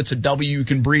 You know it's a W. You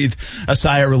can breathe a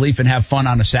sigh of relief and have fun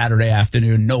on a Saturday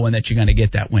afternoon knowing that you're going to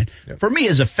get that win. Yep. For me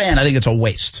as a fan, I think it's a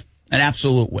waste, an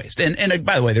absolute waste. And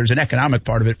by the way, there's an economic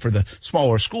part of it for the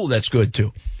smaller school that's good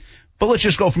too. But let's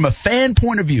just go from a fan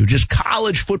point of view, just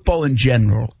college football in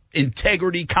general,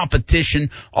 integrity, competition,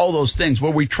 all those things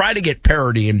where we try to get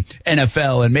parity in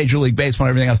NFL and Major League Baseball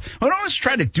and everything else. We don't always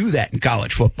try to do that in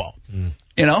college football.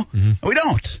 You know, we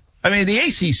don't. I mean, the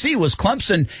ACC was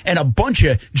Clemson and a bunch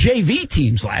of JV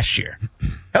teams last year.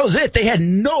 That was it. They had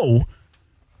no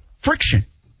friction.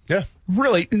 Yeah.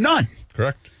 Really, none.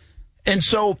 Correct. And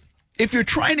so if you're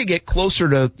trying to get closer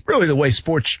to really the way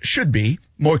sports should be,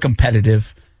 more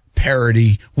competitive,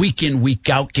 parity, week in, week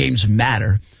out, games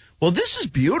matter. Well, this is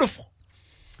beautiful.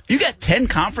 You got 10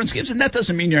 conference games, and that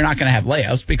doesn't mean you're not going to have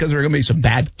layouts because there are going to be some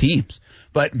bad teams.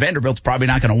 But Vanderbilt's probably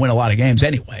not going to win a lot of games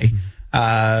anyway.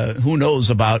 Who knows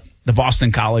about the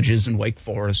Boston colleges and Wake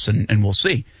Forest, and we'll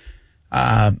see.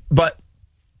 But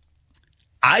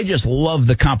I just love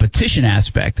the competition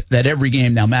aspect that every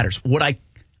game now matters. What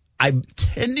I'm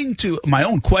tending to, my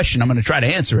own question, I'm going to try to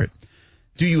answer it.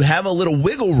 Do you have a little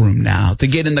wiggle room now to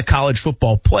get in the college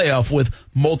football playoff with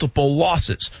multiple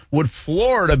losses? Would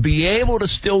Florida be able to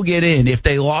still get in if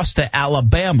they lost to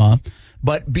Alabama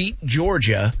but beat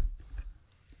Georgia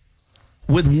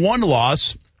with one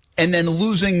loss and then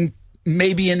losing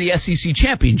maybe in the SEC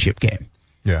championship game?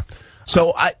 Yeah.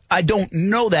 So I don't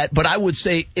know that, but I would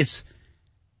say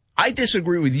I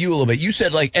disagree with you a little bit. You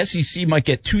said like SEC might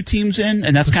get 2 teams in,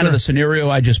 and that's kind of the scenario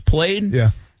I just played.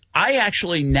 Yeah. I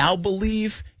actually now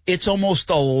believe it's almost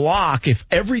a lock if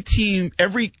every team,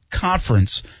 every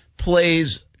conference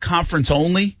plays conference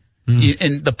only,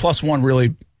 and the +1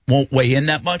 really won't weigh in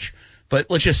that much. But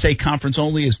let's just say conference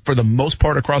only is for the most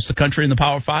part across the country in the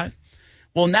Power 5.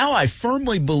 Well, now I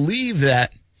firmly believe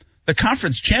that the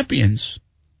conference champions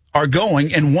are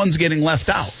going and one's getting left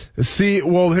out. See,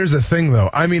 well, here's the thing, though.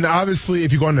 I mean, obviously,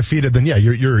 if you go undefeated, then, yeah,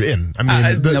 you're in. I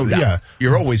mean, no doubt. Yeah.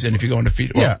 You're always in if you go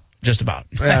undefeated. Well, yeah. Just about.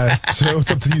 So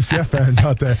it's up to UCF fans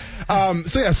out there.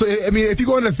 So I mean, if you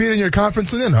go undefeated in your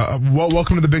conference, then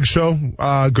welcome to the big show.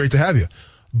 Great to have you.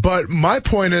 But my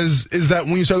point is that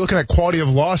when you start looking at quality of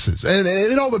losses, and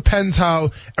it all depends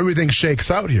how everything shakes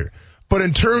out here. But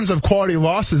in terms of quality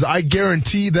losses, I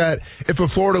guarantee that if a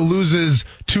Florida loses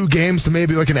 2 games to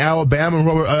maybe like an Alabama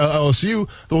or LSU,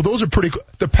 well, those are pretty,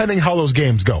 depending how those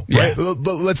games go, right? Yeah.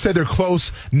 Let's say they're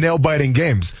close, nail-biting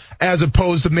games, as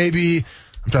opposed to maybe,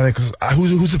 I'm trying to think,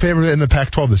 who's the favorite in the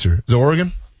Pac-12 this year? Is it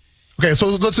Oregon? Okay, so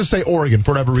let's just say Oregon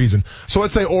for whatever reason. So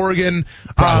let's say Oregon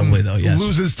probably, though, yes,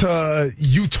 loses to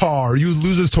Utah or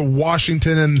loses to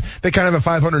Washington, and they kind of have a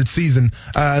 500 season,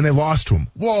 and they lost to them.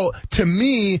 Well, to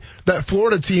me, that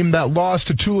Florida team that lost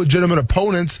to 2 legitimate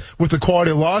opponents with the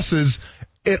quality of losses,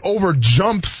 it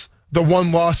overjumps the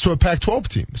one loss to a Pac-12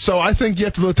 team. So I think you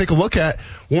have to take a look at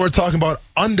when we're talking about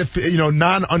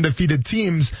non-undefeated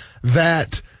teams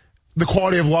that the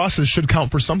quality of losses should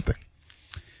count for something.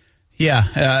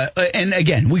 Yeah, and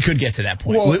again, we could get to that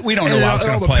point. Well, we don't know how it's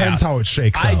going to play out. It depends how it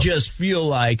shakes out. I just feel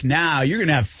like now you're going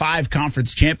to have 5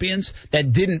 conference champions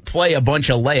that didn't play a bunch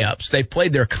of layups. They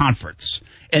played their conference.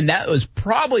 And that was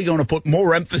probably going to put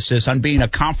more emphasis on being a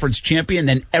conference champion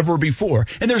than ever before.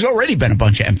 And there's already been a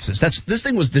bunch of emphasis. This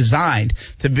thing was designed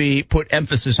to put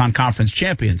emphasis on conference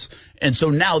champions. And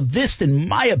so now this, in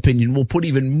my opinion, will put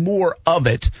even more of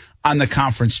it on the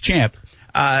conference champ.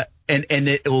 And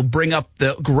it will bring up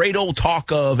the great old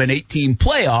talk of an 8-team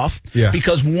playoff. Yeah.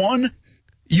 Because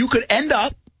you could end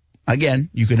up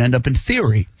in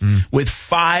theory with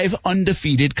 5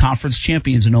 undefeated conference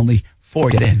champions and only 4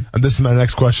 get in. And this is my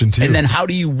next question to you. And then how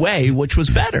do you weigh which was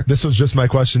better? This was just my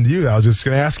question to you. I was just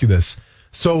going to ask you this.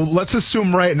 So let's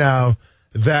assume right now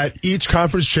that each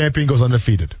conference champion goes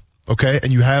undefeated. Okay?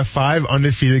 And you have 5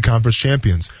 undefeated conference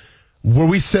champions. Where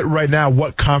we sit right now,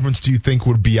 what conference do you think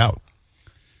would be out?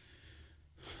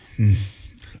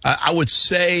 I would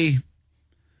say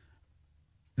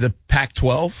the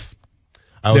Pac-12.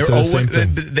 I would say the same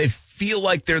thing. They feel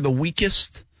like they're the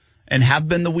weakest and have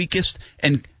been the weakest.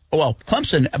 And, well,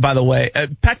 Clemson, by the way,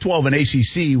 Pac-12 and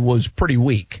ACC was pretty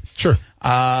weak. Sure.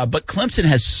 But Clemson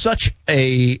has such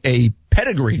a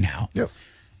pedigree now. Yep.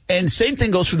 And same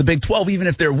thing goes for the Big 12, even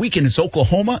if they're weak and it's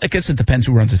Oklahoma. I guess it depends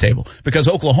who runs the table. Because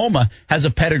Oklahoma has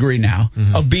a pedigree now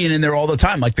of being in there all the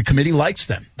time. Like the committee likes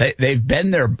them. They've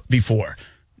been there before.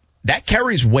 That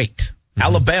carries weight.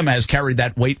 Alabama has carried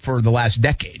that weight for the last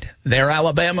decade. They're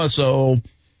Alabama, so,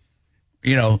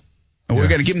 we're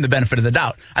going to give them the benefit of the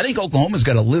doubt. I think Oklahoma's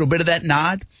got a little bit of that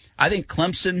nod. I think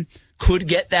Clemson could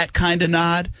get that kind of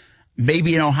nod.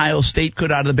 Maybe Ohio State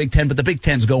could out of the Big Ten, but the Big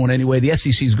Ten's going anyway. The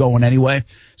SEC's going anyway.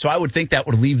 So I would think that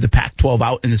would leave the Pac-12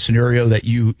 out in the scenario that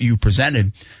you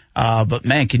presented. But,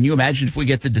 man, can you imagine if we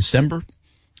get to December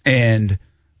and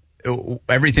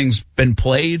everything's been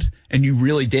played and you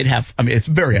really did have – I mean, it's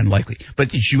very unlikely,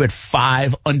 but you had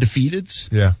 5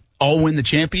 undefeateds all win the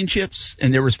championships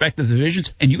in their respective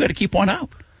divisions, and you got to keep one out.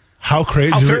 How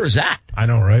crazy – How fair is that? I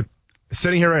know, right?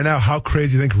 Sitting here right now, how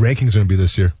crazy do you think rankings are going to be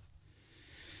this year?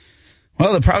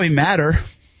 Well, they probably matter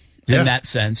in that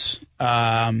sense.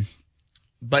 But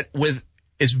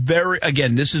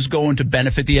this is going to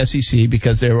benefit the SEC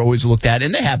because they're always looked at,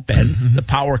 and they have been, the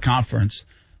power conference.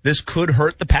 This could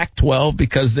hurt the Pac-12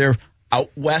 because they're out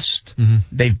west.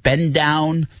 They've been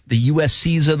down. The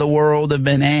USCs of the world have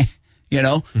been,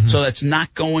 So that's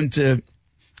not going to,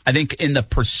 I think, in the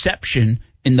perception,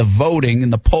 in the voting, in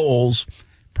the polls,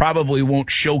 probably won't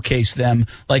showcase them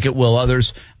like it will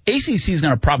others. ACC is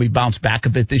going to probably bounce back a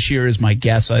bit this year is my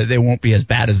guess. They won't be as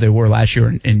bad as they were last year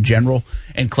in general,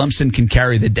 and Clemson can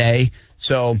carry the day.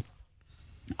 So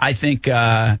I think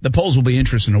the polls will be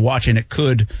interesting to watch, and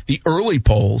the early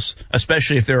polls,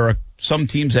 especially if there are some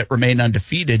teams that remain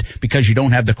undefeated because you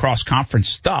don't have the cross-conference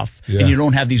stuff and you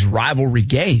don't have these rivalry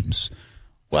games.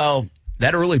 Well,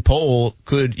 that early poll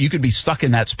you could be stuck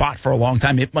in that spot for a long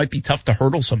time. It might be tough to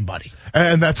hurdle somebody.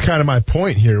 And that's kind of my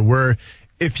point here, where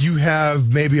if you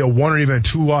have maybe a 1 or even a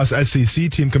 2-loss SEC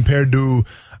team compared to,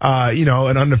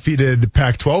 an undefeated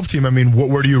Pac-12 team, I mean,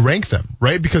 where do you rank them,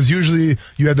 right? Because usually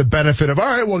you have the benefit of, all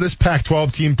right, well, this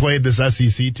Pac-12 team played this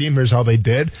SEC team. Here's how they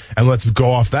did, and let's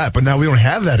go off that. But now we don't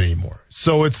have that anymore.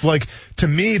 So it's like, to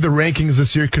me, the rankings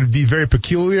this year could be very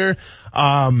peculiar.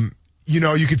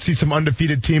 You could see some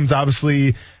undefeated teams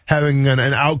obviously having an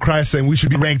outcry saying we should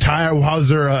be ranked higher. How's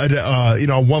there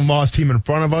a one-loss team in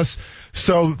front of us?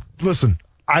 So, listen,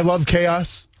 I love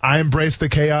chaos. I embrace the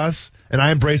chaos, and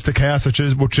I embrace the chaos,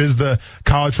 which is the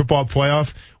college football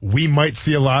playoff. We might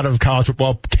see a lot of college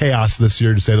football chaos this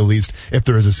year, to say the least, if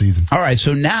there is a season. All right,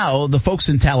 so now the folks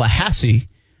in Tallahassee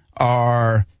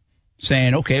are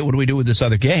saying, okay, what do we do with this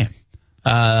other game?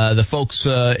 The folks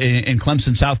in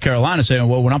Clemson, South Carolina saying,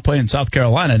 well, we're not playing South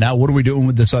Carolina now. What are we doing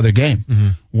with this other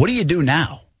game? What do you do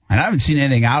now? And I haven't seen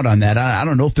anything out on that. I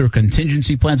don't know if there are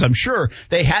contingency plans. I'm sure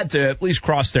they had to at least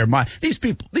cross their mind.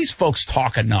 These folks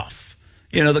talk enough.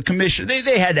 The commission,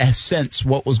 they had to sense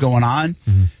what was going on.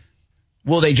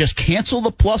 Will they just cancel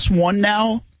the +1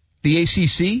 now, the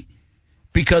ACC?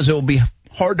 Because it will be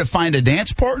hard to find a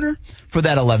dance partner for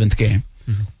that 11th game.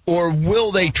 Or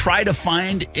will they try to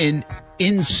find an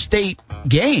in-state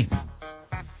game?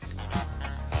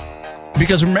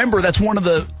 Because remember, that's one of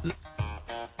the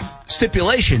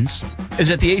stipulations is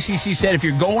that the ACC said if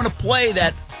you're going to play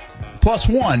that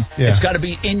 +1, it's got to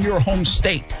be in your home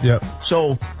state. Yep.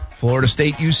 So Florida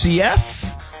State,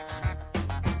 UCF.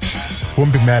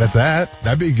 Wouldn't be mad at that.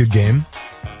 That'd be a good game.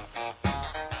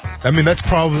 I mean, that's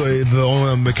probably the only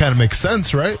one that kind of makes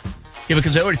sense, right? Yeah,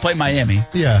 because they already played Miami.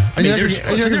 Yeah. I mean, there's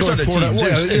other teams.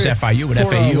 There's FIU and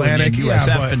FAU and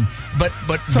USF.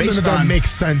 But something that doesn't make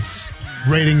sense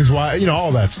ratings-wise,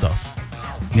 all that stuff.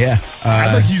 Yeah.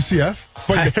 I'd like UCF.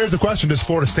 But here's the question. Does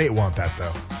Florida State want that,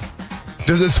 though?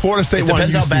 Does Florida State want UCF? It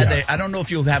depends how bad I don't know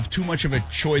if you'll have too much of a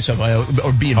choice of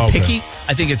or being picky.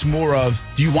 I think it's more of,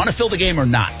 do you want to fill the game or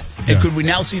not? And could we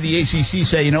now see the ACC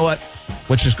say, you know what,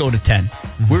 let's just go to 10.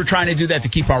 We were trying to do that to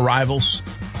keep our rivals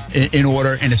in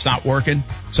order, and it's not working.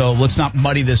 So let's not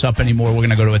muddy this up anymore. We're going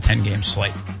to go to a 10-game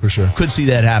slate. For sure. Could see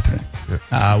that happening.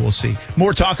 Yeah. We'll see.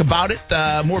 More talk about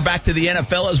it. More back to the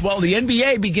NFL as well. The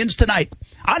NBA begins tonight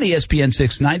on ESPN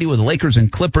 690 with the Lakers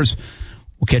and Clippers.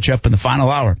 We'll catch up in the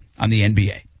final hour on the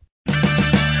NBA.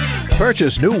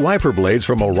 Purchase new wiper blades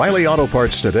from O'Reilly Auto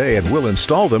Parts today and we'll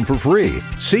install them for free.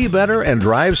 See better and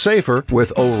drive safer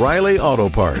with O'Reilly Auto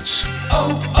Parts.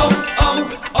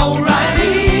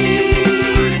 O'Reilly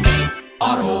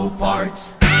Auto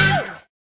Parts.